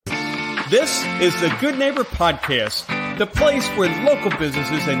This is the Good Neighbor Podcast, the place where local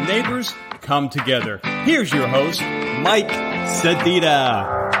businesses and neighbors come together. Here's your host, Mike Settida.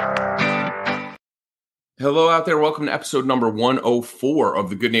 Hello out there. Welcome to episode number 104 of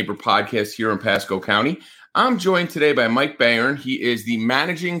the Good Neighbor Podcast here in Pasco County. I'm joined today by Mike Bayern. He is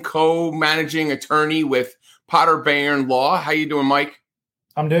the co-managing attorney with Potter Bayern Law. How you doing, Mike?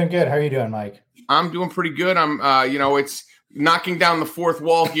 I'm doing good. How are you doing, Mike? I'm doing pretty good. It's knocking down the fourth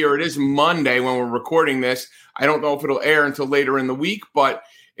wall here. It is Monday when we're recording this. I don't know if it'll air until later in the week, but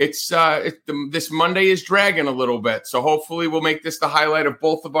this Monday is dragging a little bit. So hopefully we'll make this the highlight of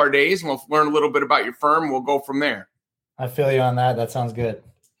both of our days, and we'll learn a little bit about your firm. We'll go from there. I feel you on that. That sounds good.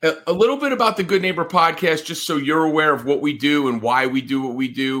 A little bit about the Good Neighbor Podcast, just so you're aware of what we do and why we do what we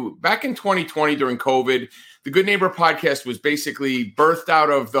do. Back in 2020 during COVID, the Good Neighbor Podcast was basically birthed out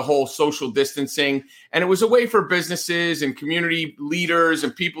of the whole social distancing, and it was a way for businesses and community leaders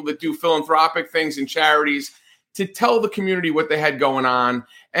and people that do philanthropic things and charities to tell the community what they had going on.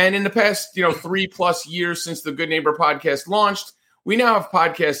 And in the past, 3+ years since the Good Neighbor Podcast launched, we now have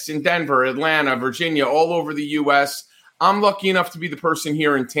podcasts in Denver, Atlanta, Virginia, all over the U.S. I'm lucky enough to be the person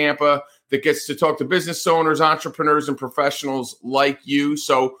here in Tampa that gets to talk to business owners, entrepreneurs, and professionals like you.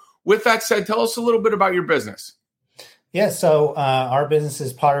 So with that said, tell us a little bit about your business. Yeah, so our business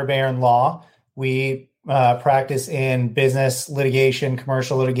is Potter Bayern Law. We practice in business litigation,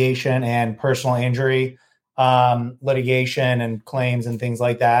 commercial litigation, and personal injury litigation and claims and things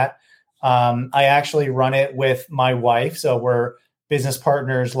like that. I actually run it with my wife, so we're business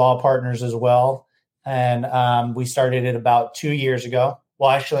partners, law partners as well. And we started it about 2 years ago. Well,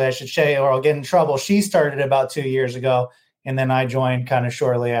 actually, I should say, or I'll get in trouble. She started it about 2 years ago, and then I joined kind of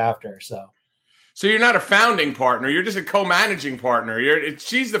shortly after. So you're not a founding partner; you're just a co-managing partner.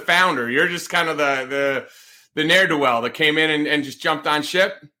 She's the founder. You're just kind of the ne'er-do-well that came in and just jumped on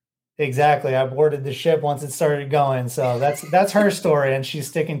ship. Exactly. I boarded the ship once it started going. So that's her story, and she's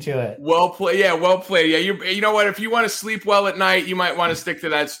sticking to it. Well played. Yeah, well played. Yeah, you know what? If you want to sleep well at night, you might want to stick to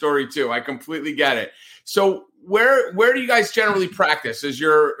that story too. I completely get it. So where do you guys generally practice?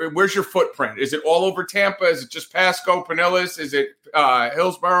 Where's your footprint? Is it all over Tampa? Is it just Pasco, Pinellas? Is it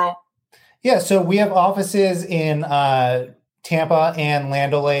Hillsborough? Yeah, so we have offices in Tampa and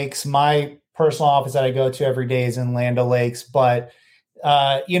Land O'Lakes. My personal office that I go to every day is in Land O'Lakes, but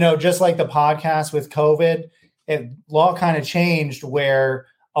just like the podcast with COVID, law kind of changed where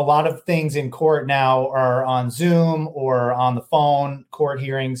a lot of things in court now are on Zoom or on the phone, court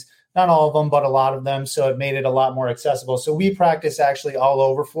hearings, not all of them, but a lot of them. So it made it a lot more accessible. So we practice actually all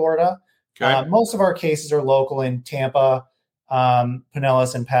over Florida. Okay. Most of our cases are local in Tampa,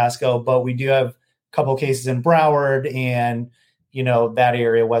 Pinellas, and Pasco, but we do have a couple cases in Broward and, that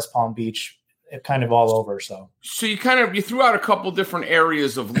area, West Palm Beach, kind of all over. So you threw out a couple different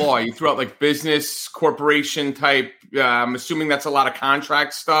areas of law. You threw out like business, corporation type. I'm assuming that's a lot of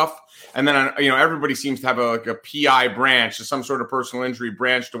contract stuff. And then, everybody seems to have a PI branch, some sort of personal injury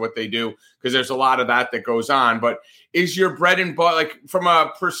branch to what they do, because there's a lot of that goes on. But is your bread and butter, like from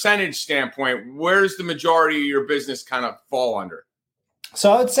a percentage standpoint, where's the majority of your business kind of fall under?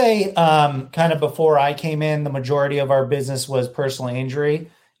 So I would say kind of before I came in, the majority of our business was personal injury.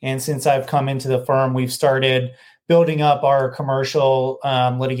 And since I've come into the firm, we've started building up our commercial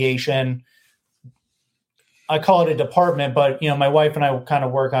litigation. I call it a department, but my wife and I kind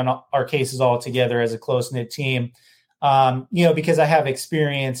of work on our cases all together as a close-knit team. Because I have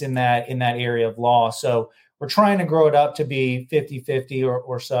experience in that area of law. So we're trying to grow it up to be 50-50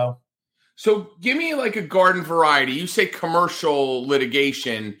 or so. So give me like a garden variety. You say commercial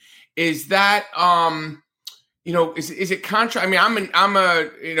litigation. Is that is it contract? I mean, I'm a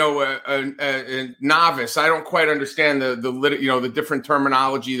novice. I don't quite understand the different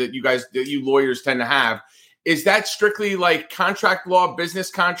terminology that you lawyers tend to have. Is that strictly like contract law, business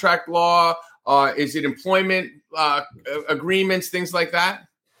contract law? Is it employment agreements, things like that?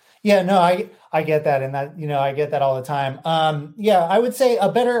 Yeah, no, I get that. And that, I get that all the time. I would say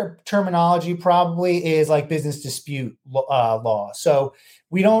a better terminology probably is like business dispute law. So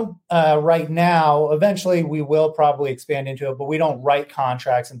we don't right now, eventually we will probably expand into it, but we don't write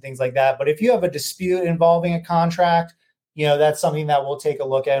contracts and things like that. But if you have a dispute involving a contract, that's something that we'll take a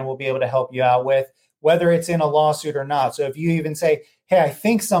look at and we'll be able to help you out with, whether it's in a lawsuit or not. So if you even say, hey, I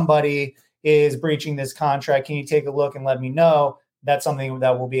think somebody is breaching this contract, can you take a look and let me know? That's something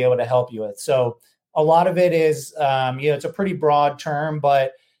that we'll be able to help you with. So a lot of it is, it's a pretty broad term,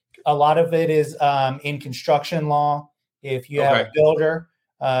 but a lot of it is in construction law. If you have a builder,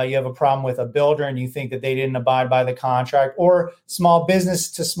 you have a problem with a builder and you think that they didn't abide by the contract, or small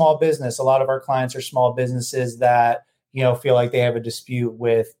business to small business. A lot of our clients are small businesses that, feel like they have a dispute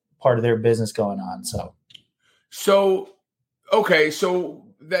with part of their business going on. So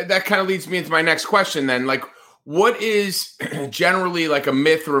that kind of leads me into my next question then. Like, what is generally like a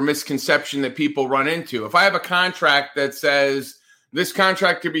myth or a misconception that people run into? If I have a contract that says this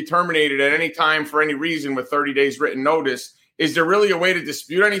contract could be terminated at any time for any reason with 30 days written notice, is there really a way to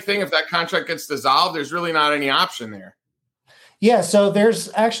dispute anything if that contract gets dissolved? There's really not any option there. Yeah. So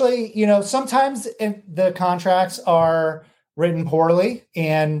there's actually, sometimes the contracts are written poorly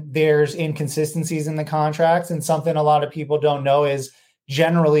and there's inconsistencies in the contracts. And something a lot of people don't know is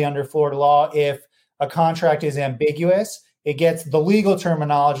generally under Florida law, if a contract is ambiguous, it gets the legal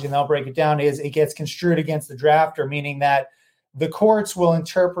terminology, and they'll break it down, is it gets construed against the drafter, meaning that the courts will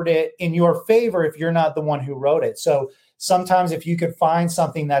interpret it in your favor if you're not the one who wrote it. So sometimes if you could find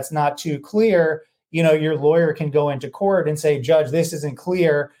something that's not too clear, your lawyer can go into court and say, Judge, this isn't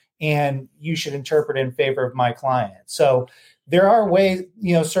clear, and you should interpret it in favor of my client. So there are ways,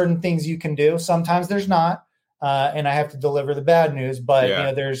 certain things you can do. Sometimes there's not, and I have to deliver the bad news,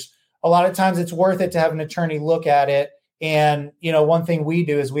 but there's a lot of times it's worth it to have an attorney look at it. And, one thing we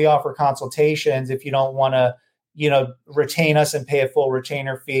do is we offer consultations if you don't want to, retain us and pay a full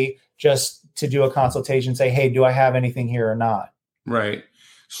retainer fee, just to do a consultation, say, hey, do I have anything here or not? Right.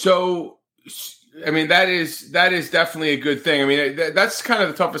 So, I mean, that is definitely a good thing. I mean, that's kind of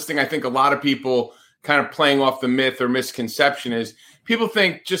the toughest thing. I think a lot of people kind of playing off the myth or misconception is people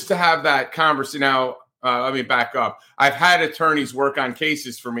think just to have that conversation. Now, let me back up. I've had attorneys work on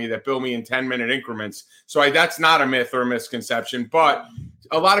cases for me that bill me in 10-minute increments. So that's not a myth or a misconception, but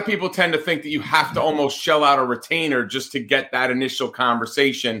a lot of people tend to think that you have to almost shell out a retainer just to get that initial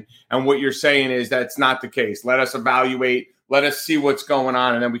conversation. And what you're saying is that's not the case. Let us evaluate, let us see what's going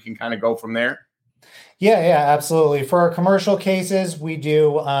on, and then we can kind of go from there. Yeah, absolutely. For our commercial cases, we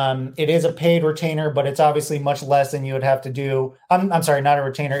do, it is a paid retainer, but it's obviously much less than you would have to do. I'm sorry, not a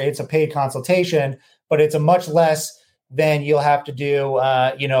retainer. It's a paid consultation, but it's a much less than you'll have to do,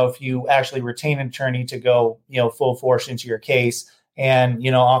 if you actually retain an attorney to go, full force into your case. And,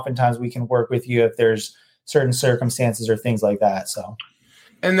 oftentimes we can work with you if there's certain circumstances or things like that. So,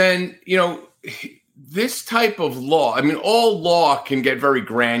 and then, this type of law, I mean, all law can get very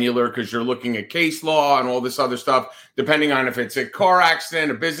granular because you're looking at case law and all this other stuff, depending on if it's a car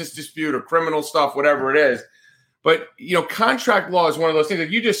accident, a business dispute, or criminal stuff, whatever it is. But, contract law is one of those things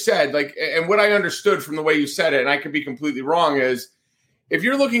that you just said, like, and what I understood from the way you said it, and I could be completely wrong, is if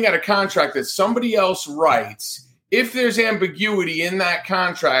you're looking at a contract that somebody else writes, if there's ambiguity in that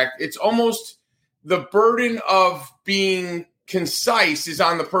contract, it's almost the burden of being concise is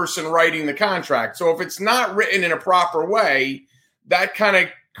on the person writing the contract. So if it's not written in a proper way, that kind of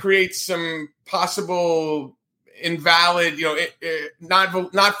creates some possible invalid,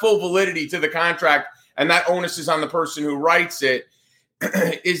 not full validity to the contract, and that onus is on the person who writes it.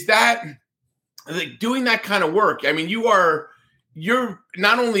 Is that like doing that kind of work? I mean, you're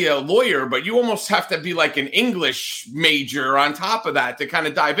not only a lawyer, but you almost have to be like an English major on top of that to kind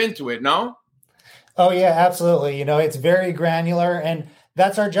of dive into it, no? Oh, yeah, absolutely. It's very granular, and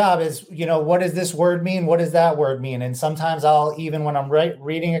that's our job is, what does this word mean? What does that word mean? And sometimes even when I'm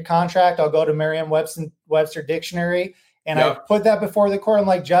reading a contract, I'll go to Merriam-Webster dictionary and I put that before the court. I'm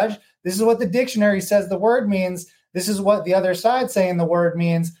like, Judge, this is what the dictionary says the word means. This is what the other side's saying the word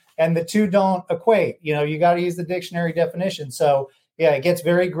means. And the two don't equate. You got to use the dictionary definition. So, yeah, it gets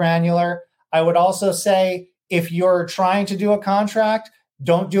very granular. I would also say if you're trying to do a contract,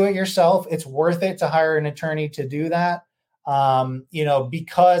 don't do it yourself. It's worth it to hire an attorney to do that.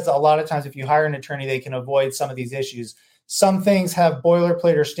 Because a lot of times if you hire an attorney, they can avoid some of these issues. Some things have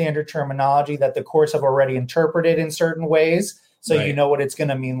boilerplate or standard terminology that the courts have already interpreted in certain ways. So You know what it's going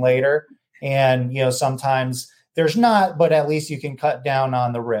to mean later. And, sometimes there's not, but at least you can cut down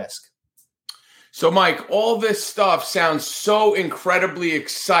on the risk. So, Mike, all this stuff sounds so incredibly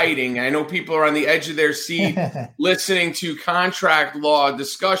exciting. I know people are on the edge of their seat listening to contract law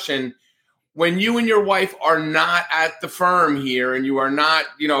discussion. When you and your wife are not at the firm here and you are not,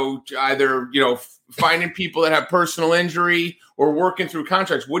 either, finding people that have personal injury or working through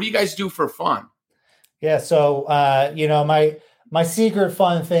contracts, what do you guys do for fun? Yeah. So, my secret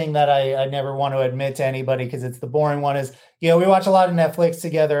fun thing that I never want to admit to anybody because it's the boring one is, we watch a lot of Netflix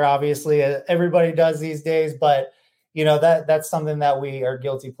together, obviously. Everybody does these days, but, that's something that we are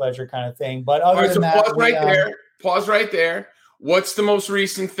guilty pleasure kind of thing. But other than that, pause right there. What's the most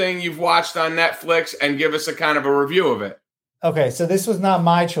recent thing you've watched on Netflix and give us a kind of a review of it? Okay, so this was not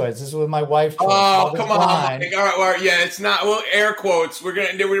my choice. This was my wife's choice. Oh, come on. Mike. All right. Yeah, it's not. Well, air quotes.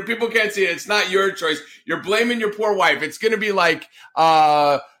 People can't see it. It's not your choice. You're blaming your poor wife. It's going to be like,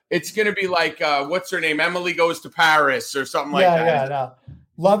 what's her name? Emily Goes to Paris or something like that. Yeah, no.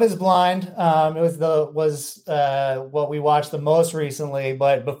 Love is Blind. It was what we watched the most recently,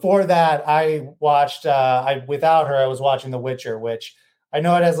 but before that, I watched. Without her, I was watching The Witcher, which I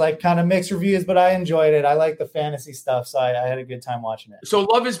know it has like kind of mixed reviews, but I enjoyed it. I like the fantasy stuff, so I had a good time watching it. So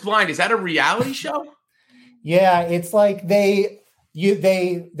Love is Blind, is that a reality show? Yeah, it's like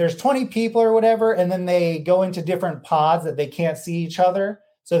there's 20 people or whatever, and then they go into different pods that they can't see each other,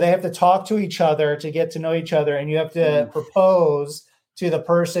 so they have to talk to each other to get to know each other, and you have to propose to the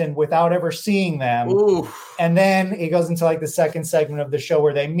person without ever seeing them. Ooh. And then it goes into like the second segment of the show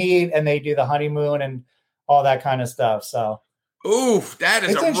where they meet and they do the honeymoon and all that kind of stuff. So, oof, that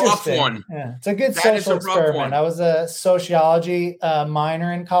is a rough one. Yeah, it's a good social experiment. I was a sociology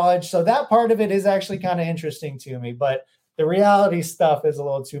minor in college, so that part of it is actually kind of interesting to me. But the reality stuff is a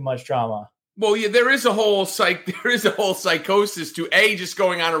little too much drama. Well, yeah, there is a whole psychosis to just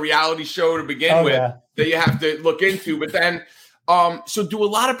going on a reality show to begin with that you have to look into. But then, so do a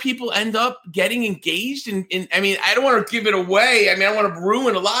lot of people end up getting engaged? In I mean, I don't want to give it away. I mean, I don't want to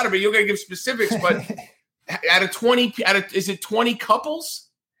ruin a lot of it. You're going to give specifics, but is it 20 couples?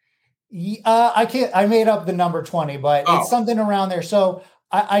 I made up the number 20, but it's something around there. So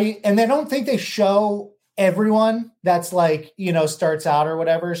and I don't think they show everyone that's like, starts out or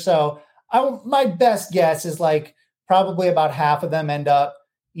whatever. So my best guess is like probably about half of them end up,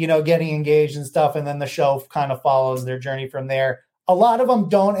 getting engaged and stuff. And then the show kind of follows their journey from there. A lot of them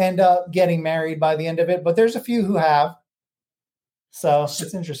don't end up getting married by the end of it, but there's a few who have. So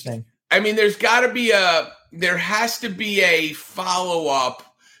it's interesting. I mean, there has to be a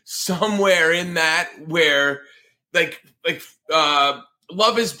follow-up somewhere in that where like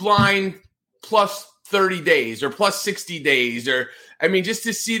Love is Blind plus 30 days or plus 60 days, or I mean, just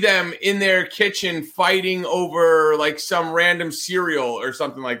to see them in their kitchen fighting over like some random cereal or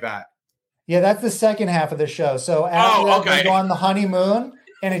something like that. Yeah, that's the second half of the show. So after they go on the honeymoon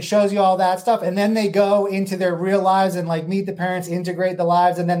and it shows you all that stuff. And then they go into their real lives and like meet the parents, integrate the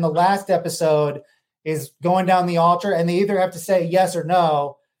lives. And then the last episode is going down the altar and they either have to say yes or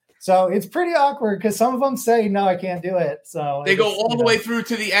no. So it's pretty awkward because some of them say, no, I can't do it. So they go all the way through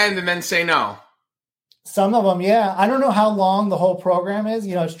to the end and then say no. Some of them, yeah. I don't know how long the whole program is.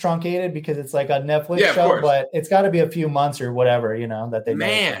 It's truncated because it's like a Netflix show, but it's got to be a few months or whatever, that they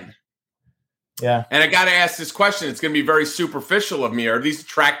Man. Yeah. And I got to ask this question. It's going to be very superficial of me. Are these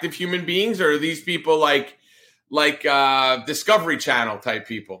attractive human beings or are these people like Discovery Channel type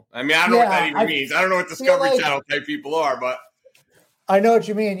people? I mean, I don't know what that even means. I don't know what Discovery Channel type people are, but I know what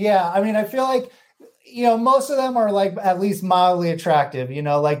you mean. Yeah. I mean, I feel like most of them are like at least mildly attractive,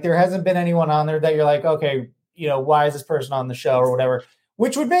 like there hasn't been anyone on there that you're like, okay, why is this person on the show or whatever,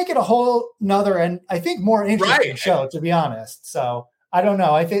 which would make it a whole nother and I think more interesting show, to be honest. So I don't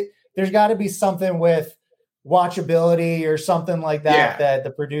know. I think there's got to be something with watchability or something like that that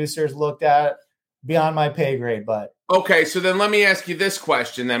the producers looked at beyond my pay grade. But okay, so then let me ask you this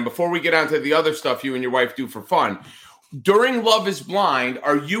question then before we get on to the other stuff you and your wife do for fun. During Love is Blind,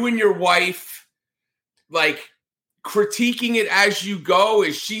 are you and your wife like critiquing it as you go?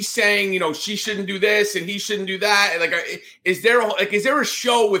 Is she saying, she shouldn't do this and he shouldn't do that? Like, is there a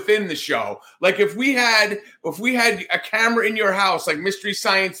show within the show? Like if we had a camera in your house, like Mystery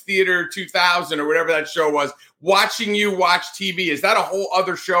Science Theater 2000 or whatever that show was, watching you watch TV, is that a whole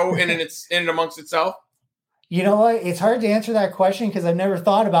other show in and amongst itself? You know what? It's hard to answer that question because I've never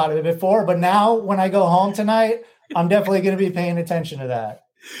thought about it before. But now when I go home tonight, I'm definitely going to be paying attention to that.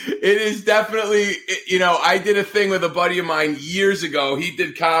 It is definitely, I did a thing with a buddy of mine years ago. He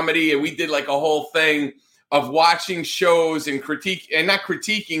did comedy and we did like a whole thing of watching shows and not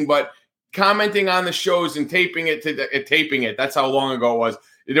critiquing, but commenting on the shows and taping it. That's how long ago it was.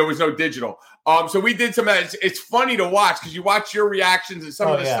 There was no digital. So we did some of that. It's funny to watch because you watch your reactions and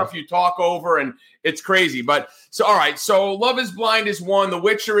some of the stuff you talk over and it's crazy. But so, all right. So Love is Blind is one. The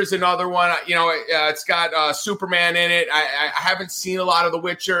Witcher is another one. It's got Superman in it. I haven't seen a lot of The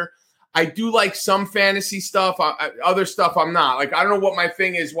Witcher. I do like some fantasy stuff. Other stuff I'm not. Like, I don't know what my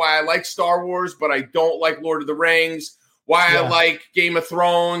thing is, why I like Star Wars, but I don't like Lord of the Rings. Why I like Game of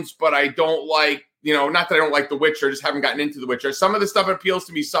Thrones, but I don't like, not that I don't like The Witcher, I just haven't gotten into The Witcher. Some of the stuff appeals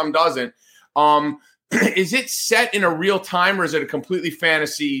to me, some doesn't. Is it set in a real time or is it a completely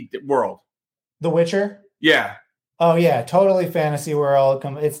fantasy world? The Witcher? Yeah. Oh, yeah. Totally fantasy world.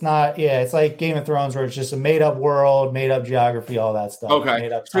 It's not, it's like Game of Thrones where it's just a made up world, made up geography, all that stuff. Okay.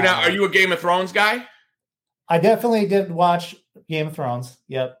 So now, are you a Game of Thrones guy? I definitely did watch Game of Thrones.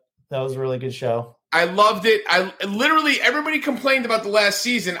 Yep. That was a really good show. I loved it. Everybody complained about the last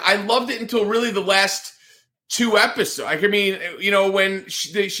season. I loved it until really the last 2 episodes. I mean, when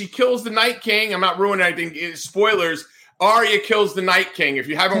she kills the Night King, I'm not ruining anything, spoilers. Arya kills the Night King. If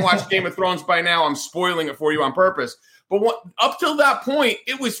you haven't watched Game of Thrones by now, I'm spoiling it for you on purpose. But up till that point,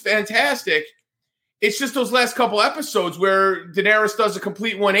 it was fantastic. It's just those last couple episodes where Daenerys does a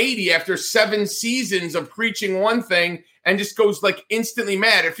complete 180 after 7 seasons of preaching one thing and just goes like instantly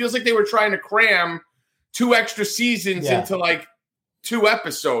mad. It feels like they were trying to cram 2 extra seasons into like 2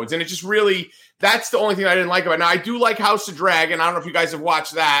 episodes. And it just really, that's the only thing I didn't like about it. Now, I do like House of Dragon. I don't know if you guys have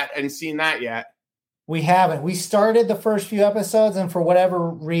watched that and seen that yet. We haven't. We started the first few episodes, and for whatever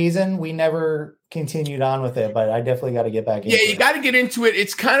reason, we never continued on with it. But I definitely got to get back into it. Yeah, you got to get into it.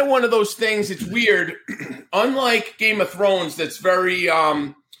 It's kind of one of those things. It's weird. Unlike Game of Thrones, that's very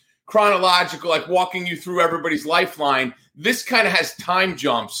chronological, like walking you through everybody's lifeline. This kind of has time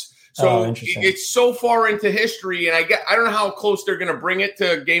jumps. So it's so far into history, and I don't know how close they're going to bring it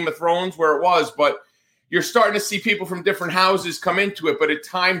to Game of Thrones where it was, but you're starting to see people from different houses come into it, but it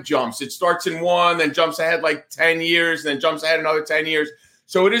time jumps. It starts in 1, then jumps ahead like 10 years, then jumps ahead another 10 years.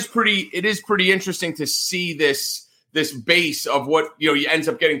 So it is pretty interesting to see this base of what, ends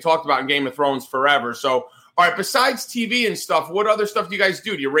up getting talked about in Game of Thrones forever. So, all right, besides TV and stuff, what other stuff do you guys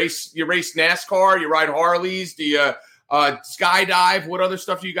do? Do you race NASCAR? You ride Harleys? Do you skydive? What other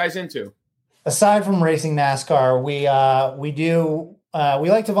stuff are you guys into? Aside from racing NASCAR, we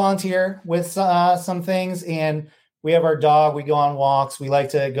like to volunteer with some things, and we have our dog. We go on walks. We like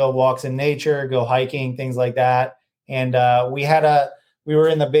to go walks in nature, go hiking, things like that. And we were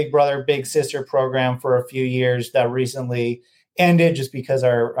in the Big Brother, Big Sister program for a few years that recently ended just because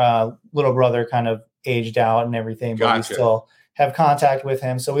our little brother kind of aged out and everything, but we still have contact with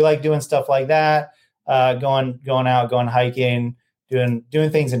him. So we like doing stuff like that, going out, going hiking, doing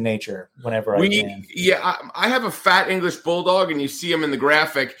things in nature whenever I can. Yeah, I have a fat English bulldog, and you see him in the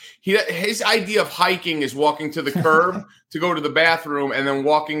graphic. His idea of hiking is walking to the curb to go to the bathroom and then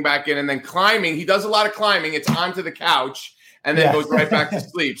walking back in and then climbing. He does a lot of climbing. It's onto the couch and then goes right back to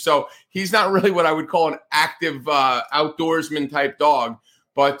sleep. So he's not really what I would call an active outdoorsman type dog.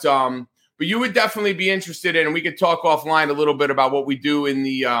 But you would definitely be interested in, and we could talk offline a little bit about what we do in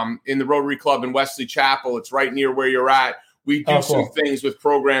the Rotary Club in Wesley Chapel. It's right near where you're at. We do some things with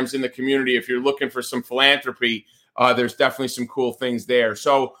programs in the community. If you're looking for some philanthropy, there's definitely some cool things there.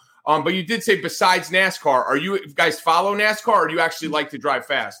 So, but you did say besides NASCAR, are you guys follow NASCAR, or do you actually like to drive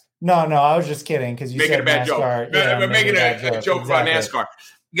fast? No, I was just kidding because you making said a bad NASCAR. Joke. Yeah, making a joke about NASCAR.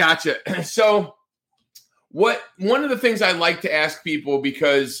 Gotcha. So, one of the things I like to ask people,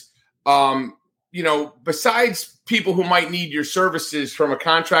 because besides people who might need your services from a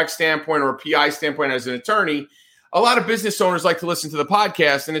contract standpoint or a PI standpoint as an attorney, a lot of business owners like to listen to the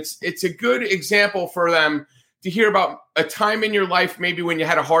podcast, and it's a good example for them to hear about a time in your life, maybe when you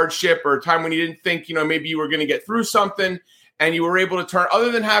had a hardship or a time when you didn't think, maybe you were going to get through something, and you were able to turn,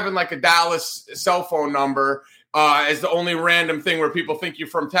 other than having like a Dallas cell phone number as the only random thing where people think you're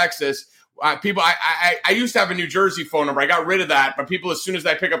from Texas. I used to have a New Jersey phone number. I got rid of that, but people, as soon as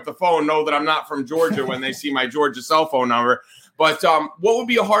I pick up the phone, know that I'm not from Georgia when they see my Georgia cell phone number. But what would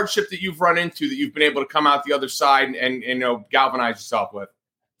be a hardship that you've run into that you've been able to come out the other side and galvanize yourself with?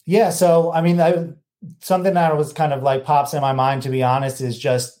 Yeah. So, I mean, something that was kind of like pops in my mind, to be honest, is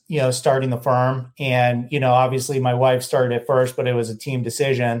just, starting the firm. And, obviously my wife started it first, but it was a team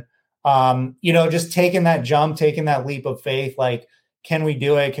decision. Just taking that jump, taking that leap of faith, like, can we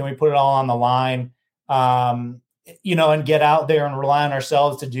do it? Can we put it all on the line? And get out there and rely on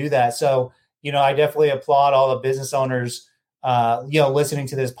ourselves to do that. So, I definitely applaud all the business owners listening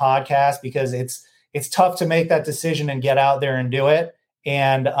to this podcast, because it's tough to make that decision and get out there and do it.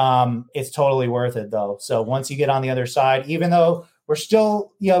 And it's totally worth it though. So once you get on the other side, even though we're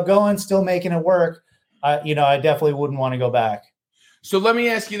still, still making it work, I definitely wouldn't want to go back. So let me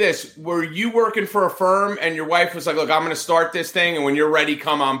ask you this. Were you working for a firm and your wife was like, look, I'm going to start this thing, and when you're ready,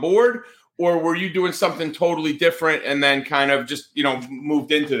 come on board? Or were you doing something totally different and then kind of just,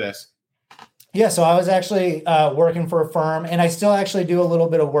 moved into this? Yeah, so I was actually working for a firm, and I still actually do a little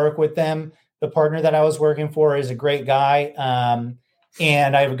bit of work with them. The partner that I was working for is a great guy,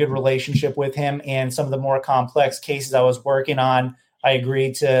 and I have a good relationship with him. And some of the more complex cases I was working on, I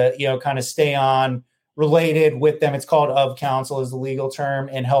agreed to, kind of stay on related with them. It's called of counsel is the legal term,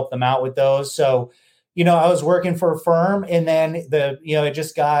 and help them out with those. So, I was working for a firm, and then it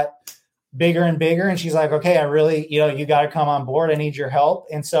just got bigger and bigger. And she's like, okay, I really, you got to come on board. I need your help.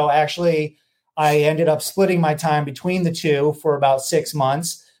 And so actually, I ended up splitting my time between the two for about 6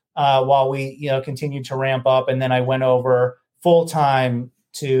 months while we, continued to ramp up. And then I went over full time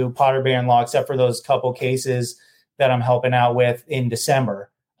to Potter Bayern Law, except for those couple cases that I'm helping out with in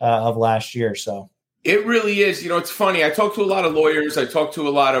December of last year. So it really is. It's funny. I talk to a lot of lawyers. I talk to a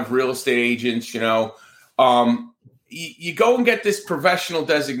lot of real estate agents. you go and get this professional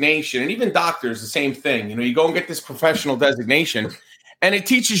designation, and even doctors, the same thing. You go and get this professional designation, and it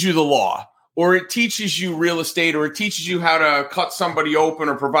teaches you the law, or it teaches you real estate, or it teaches you how to cut somebody open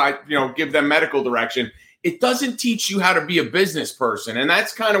or provide, give them medical direction. It doesn't teach you how to be a business person. And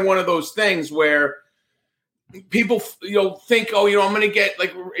that's kind of one of those things where people, think, I'm going to get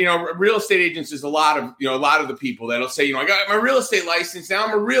real estate agents is a lot of the people that'll say, I got my real estate license. Now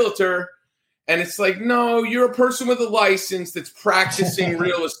I'm a realtor. And it's like, no, you're a person with a license that's practicing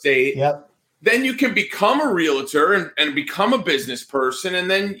real estate. Yep. Then you can become a realtor and become a business person. And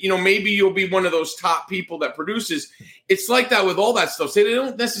then, maybe you'll be one of those top people that produces. It's like that with all that stuff. So they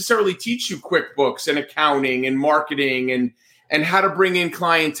don't necessarily teach you QuickBooks and accounting and marketing and how to bring in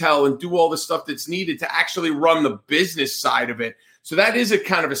clientele and do all the stuff that's needed to actually run the business side of it. So that is a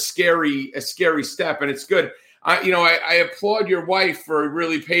kind of a scary step, and it's good. I applaud your wife for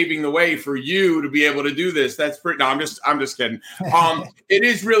really paving the way for you to be able to do this. That's pretty. No, I'm just kidding. It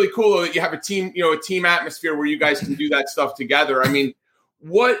is really cool that you have a team atmosphere where you guys can do that stuff together. I mean,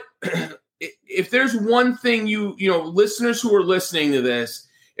 what if there's one thing listeners who are listening to this,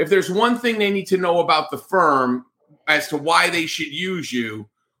 if there's one thing they need to know about the firm as to why they should use you,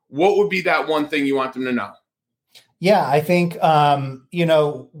 what would be that one thing you want them to know? Yeah, I think,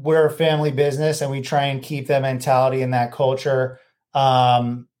 we're a family business and we try and keep that mentality and that culture,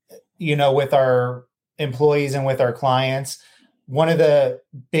 with our employees and with our clients. One of the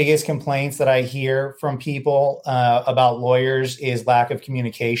biggest complaints that I hear from people about lawyers is lack of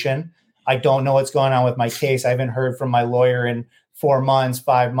communication. I don't know what's going on with my case. I haven't heard from my lawyer in 4 months,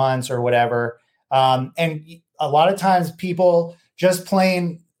 5 months or whatever. And a lot of times people just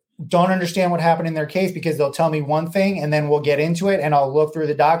plain don't understand what happened in their case because they'll tell me one thing and then we'll get into it and I'll look through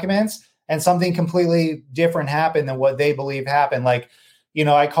the documents and something completely different happened than what they believe happened. Like,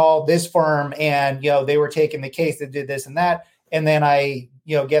 I called this firm and, they were taking the case that did this and that. And then I,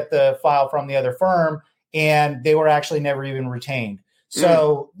 get the file from the other firm and they were actually never even retained.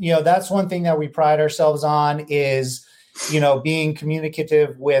 So, that's one thing that we pride ourselves on is, being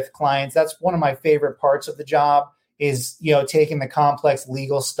communicative with clients. That's one of my favorite parts of the job is, taking the complex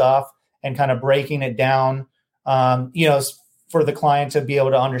legal stuff and kind of breaking it down, for the client to be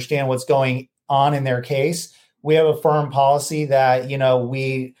able to understand what's going on in their case. We have a firm policy that,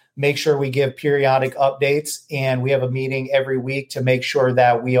 we make sure we give periodic updates, and we have a meeting every week to make sure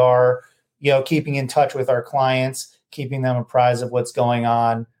that we are, keeping in touch with our clients, keeping them apprised of what's going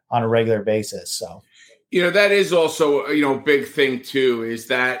on a regular basis. So, that is also, a big thing too, is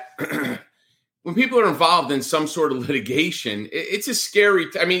that when people are involved in some sort of litigation, it's a scary,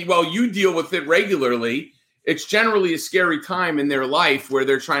 while you deal with it regularly, it's generally a scary time in their life where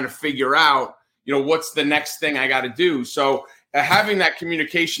they're trying to figure out, what's the next thing I got to do. So having that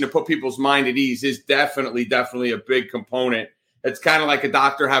communication to put people's mind at ease is definitely a big component. It's kind of like a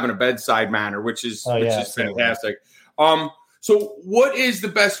doctor having a bedside manner, which is fantastic. So what is the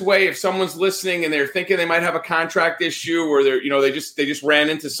best way if someone's listening and they're thinking they might have a contract issue or they just ran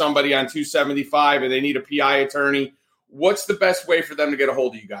into somebody on 275 and they need a PI attorney? What's the best way for them to get a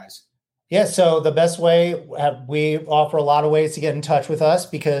hold of you guys? Yeah, so the best way, we offer a lot of ways to get in touch with us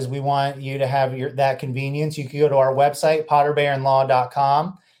because we want you to have that convenience. You can go to our website,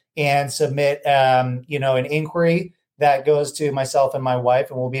 potterbayernlaw.com, and submit an inquiry that goes to myself and my wife,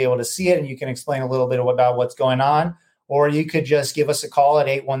 and we'll be able to see it, and you can explain a little bit about what's going on. Or you could just give us a call at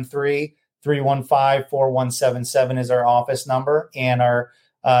 813-315-4177 is our office number. And our,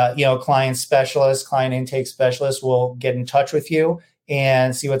 client intake specialist will get in touch with you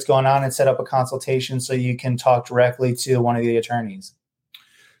and see what's going on and set up a consultation so you can talk directly to one of the attorneys.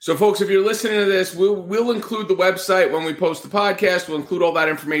 So folks, if you're listening to this, we'll include the website when we post the podcast. We'll include all that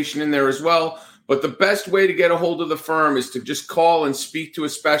information in there as well. But the best way to get a hold of the firm is to just call and speak to a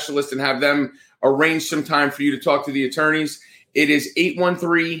specialist and have them arrange some time for you to talk to the attorneys. It is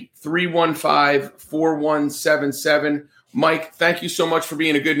 813-315-4177. Mike, thank you so much for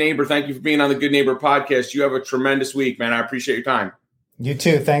being a good neighbor. Thank you for being on the Good Neighbor podcast. You have a tremendous week, man. I appreciate your time. You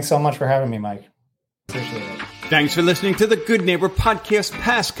too. Thanks so much for having me, Mike. Appreciate it. Thanks for listening to the Good Neighbor Podcast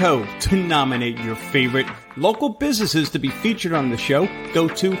Passcode. To nominate your favorite local businesses to be featured on the show, go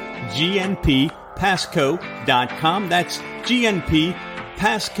to gnppasco.com. That's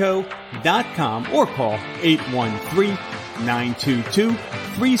gnppasco.com or call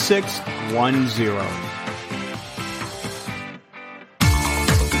 813-922-3610.